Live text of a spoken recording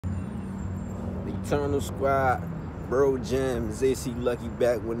Eternal Squad, Bro Jam, AcLucky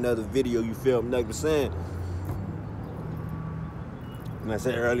back with another video, you feel me? Like I'm saying. And I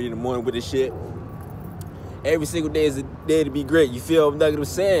said early in the morning with this shit. Every single day is a day to be great, you feel me? Like I'm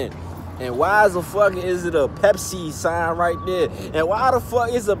saying. And why the fuck is it a Pepsi sign right there? And why the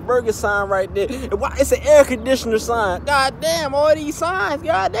fuck is a burger sign right there? And why it's an air conditioner sign? God damn, all these signs,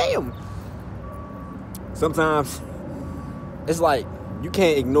 god damn. Sometimes it's like you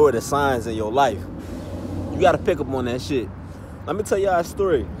can't ignore the signs in your life. You gotta pick up on that shit. Let me tell y'all a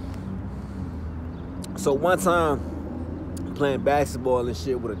story. So one time, playing basketball and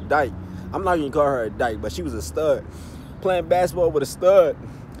shit with a dyke. I'm not even call her a dyke, but she was a stud. Playing basketball with a stud,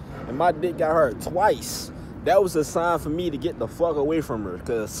 and my dick got hurt twice. That was a sign for me to get the fuck away from her,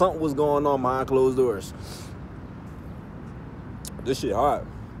 because something was going on behind closed doors. This shit hard.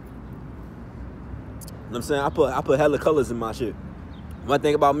 You know what I'm saying? I put hella colors in my shit. One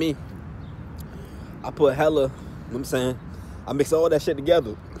thing about me, I put hella, you know what I'm saying? I mix all that shit together.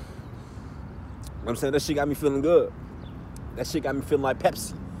 You know what I'm saying? That shit got me feeling good. That shit got me feeling like Pepsi.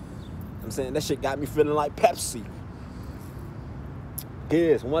 You know what I'm saying? That shit got me feeling like Pepsi.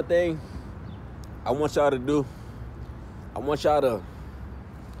 Here's one thing I want y'all to do. I want y'all to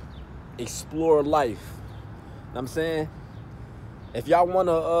explore life. You know what I'm saying? If y'all want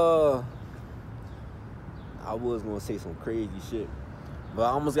to, I was going to say some crazy shit, but I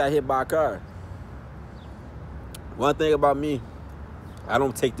almost got hit by a car. One thing about me, I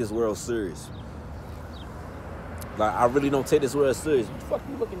don't take this world serious. Like, I really don't take this world serious. What the fuck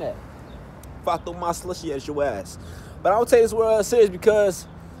you looking at? If I throw my slushy at your ass. But I don't take this world serious because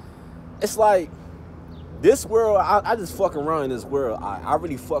it's like, this world, I just fuck around in this world. I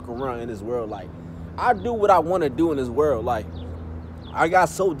really fuck around in this world. Like, I do what I want to do in this world. Like, I got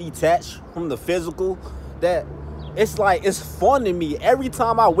so detached from the physical that it's like, it's fun to me. Every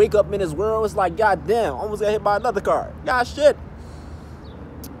time I wake up in this world, it's like, god damn, I almost got hit by another car. God shit.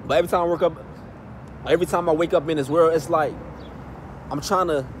 But every time I wake up in this world, it's like, I'm trying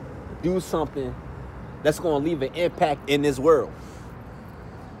to do something that's going to leave an impact in this world.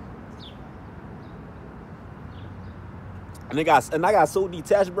 And I got so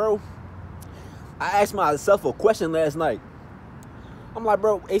detached, bro. I asked myself a question last night. I'm like,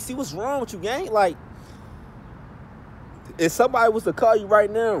 bro, AC, what's wrong with you, gang? Like, if somebody was to call you right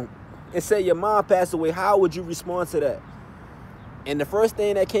now and say your mom passed away, how would you respond to that? And the first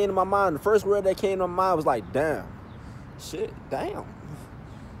thing that came to my mind, the first word that came to my mind was like, damn. Shit, damn.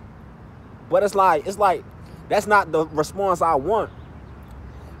 But it's like, that's not the response I want.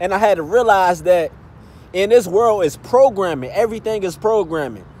 And I had to realize that in this world, it's programming. Everything is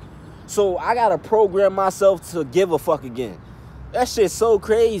programming. So I got to program myself to give a fuck again. That shit's so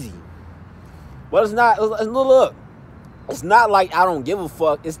crazy. But it's not, look, it's not like I don't give a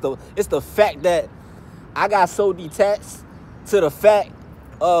fuck. It's the fact that I got so detached to the fact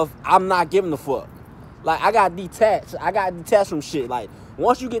of I'm not giving a fuck. Like, I got detached. I got detached from shit. Like,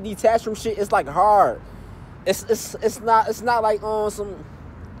 once you get detached from shit, it's like hard. It's not like on some,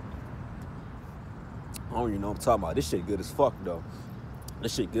 I don't even know what I'm talking about. This shit good as fuck though.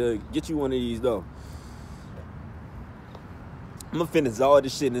 This shit good. Get you one of these though. I'm gonna finish all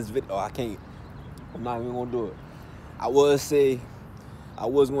this shit in this video. Oh, I can't. I'm not even gonna do it. I was gonna say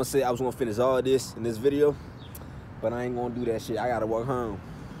I was gonna finish all this in this video, but I ain't gonna do that shit. I gotta walk home.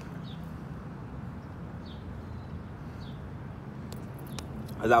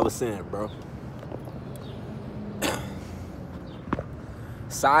 As I was saying, bro.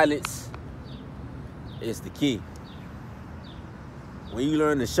 Silence is the key. When you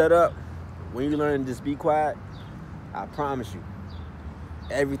learn to shut up, when you learn to just be quiet, I promise you,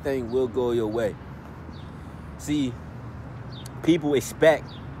 everything will go your way. See, people expect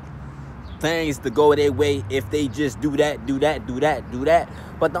things to go their way if they just do that, do that, do that, do that.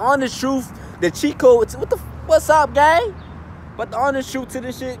 But the honest truth, the cheat code, what's up, gang? But the honest truth to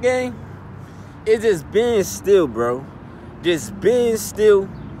this shit, gang, is just being still, bro. Just being still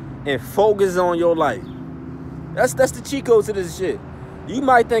and focus on your life. That's the cheat code to this shit. You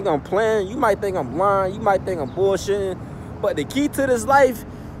might think I'm playing, you might think I'm lying, you might think I'm bullshitting, but the key to this life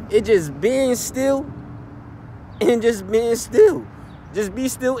is just being still and just being still. Just be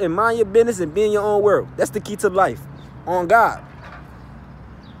still and mind your business and be in your own world. That's the key to life. On God.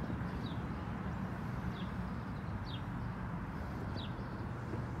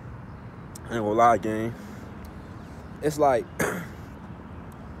 I ain't gonna lie, gang. It's like, gang,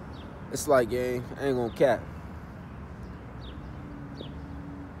 I ain't gonna cap.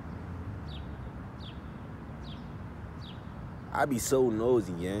 I be so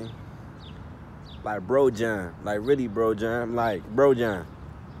nosy, gang. Like, bro John. Like, really, bro John. Like, bro John.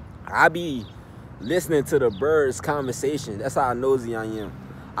 I be listening to the birds' conversations. That's how nosy I am.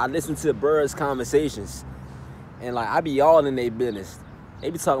 I listen to the birds' conversations. And like, I be all in their business. They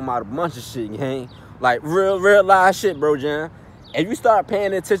be talking about a bunch of shit, gang. Like real live shit, bro, John. If you start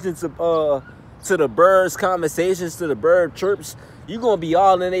paying attention to the birds' conversations, to the bird chirps, you gonna be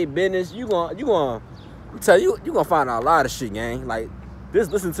all in their business. You gonna I'm telling you, you gonna find out a lot of shit, gang. Like,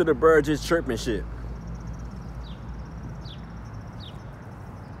 just listen to the birds just chirping shit.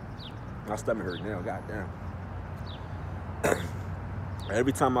 My stomach hurt now, goddamn.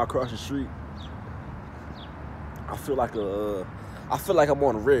 Every time I cross the street, I feel like I'm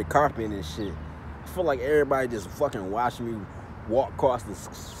on a red carpet and shit. I feel like everybody just fucking watching me walk across the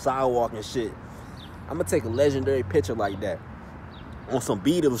sidewalk and shit. I'm gonna take a legendary picture like that on some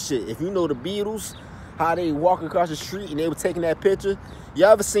Beatles shit. If you know the Beatles, how they walk across the street and they were taking that picture. You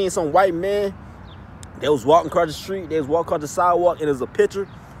ever seen some white man that was walking across the street, they was walking across the sidewalk, and there's a picture?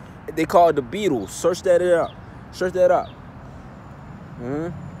 They call it the Beatles. Search that up. Search that up.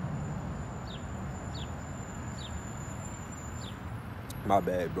 My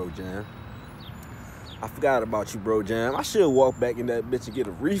bad, bro, Jam. I forgot about you, bro, Jam. I should walk back in that bitch and get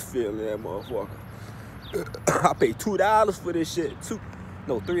a refill in that motherfucker. I paid $2 for this shit. $3.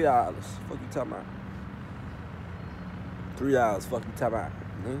 Fuck you talking about? $3. Fuck you talking about?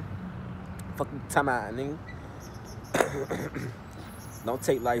 Fuck you talking about, nigga? Don't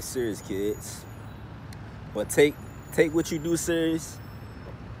take life serious, kids. But take what you do serious.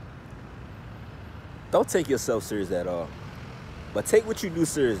 Don't take yourself serious at all. But take what you do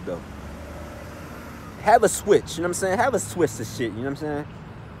serious, though. Have a switch, you know what I'm saying? Have a switch to shit, you know what I'm saying?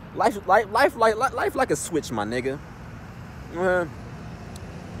 Life like a switch, my nigga.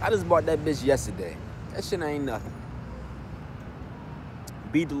 I just bought that bitch yesterday. That shit ain't nothing.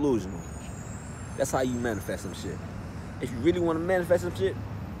 Be delusional. That's how you manifest some shit. If you really want to manifest some shit,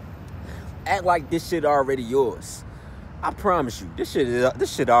 act like this shit already yours. I promise you, this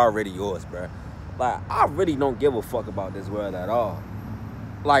shit already yours, bro. Like, I really don't give a fuck about this world at all.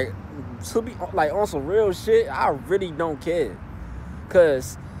 Like, to be like on some real shit, I really don't care.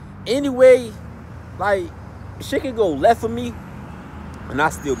 Cause anyway, like, shit can go left for me and I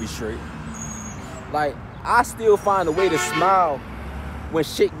still be straight. Like, I still find a way to smile when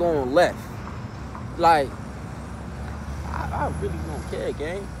shit going left. Like, I really don't care,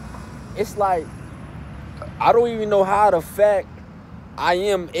 gang. It's like, I don't even know how the fact I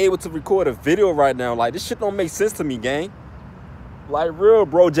am able to record a video right now. Like, this shit don't make sense to me, gang. Like, real,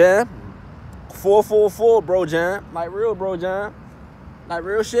 bro, Jam. 444, bro, Jam. Like, real, bro, Jam. Like,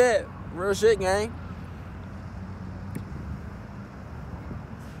 real shit. Real shit, gang.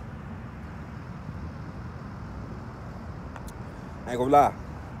 I ain't gonna lie.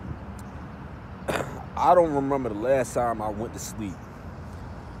 I don't remember the last time I went to sleep.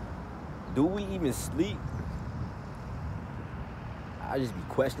 Do we even sleep? I just be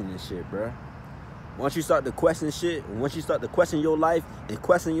questioning shit, bro. Once you start to question shit, once you start to question your life and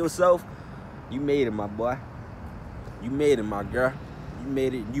question yourself, you made it, my boy. You made it, my girl. You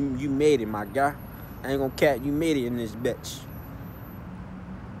made it. You made it, my guy. I ain't gonna cat. You made it in this bitch.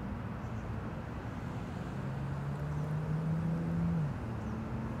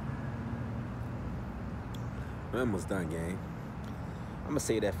 We're almost done, gang. I'm gonna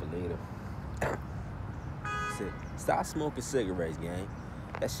say that for later. Stop smoking cigarettes, gang.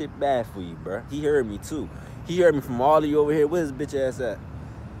 That shit bad for you, bro. He heard me too. He heard me from all of you over here. Where's his bitch ass at?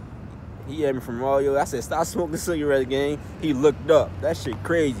 He heard me from all you. I said, stop smoking cigarettes, gang. He looked up. That shit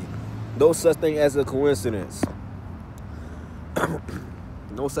crazy. No such thing as a coincidence.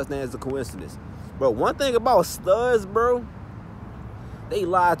 No such thing as a coincidence. Bro, one thing about studs, bro, they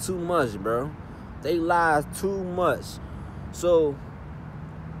lie too much, bro. They lie too much. So,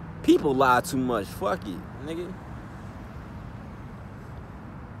 people lie too much. Fuck it, nigga.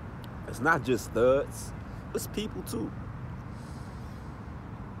 It's not just studs. It's people, too.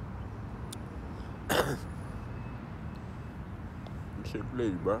 Shit,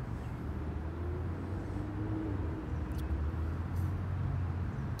 please, bro.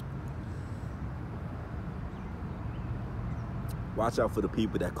 Watch out for the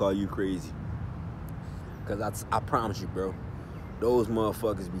people that call you crazy. Because I promise you, bro, those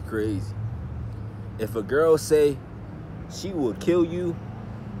motherfuckers be crazy. If a girl say she will kill you,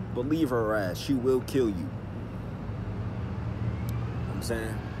 believe her ass. She will kill you. You know what I'm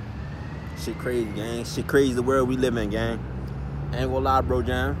saying? Shit crazy, gang. Shit crazy the world we live in, gang. I ain't gonna lie, bro,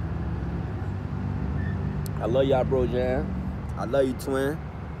 Jam. I love y'all, bro, Jam. I love you, twin. You know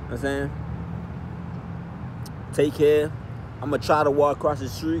what I'm saying? Take care. I'm gonna try to walk across the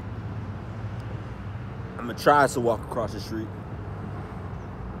street. I'm gonna try to walk across the street.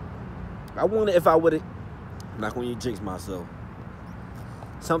 I wonder if I would have, not when you jinx myself.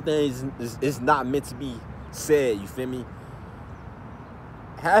 Something is not meant to be said, you feel me?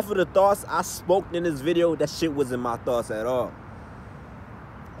 Half of the thoughts I spoke in this video, that shit wasn't my thoughts at all.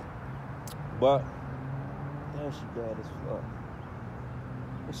 But, damn, she bad as fuck.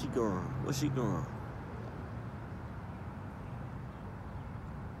 Where she going? Where she going?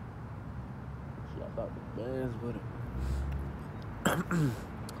 She about the bands with her.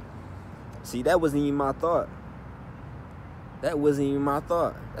 See, that wasn't even my thought. That wasn't even my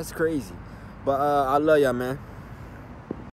thought. That's crazy. But I love y'all, man.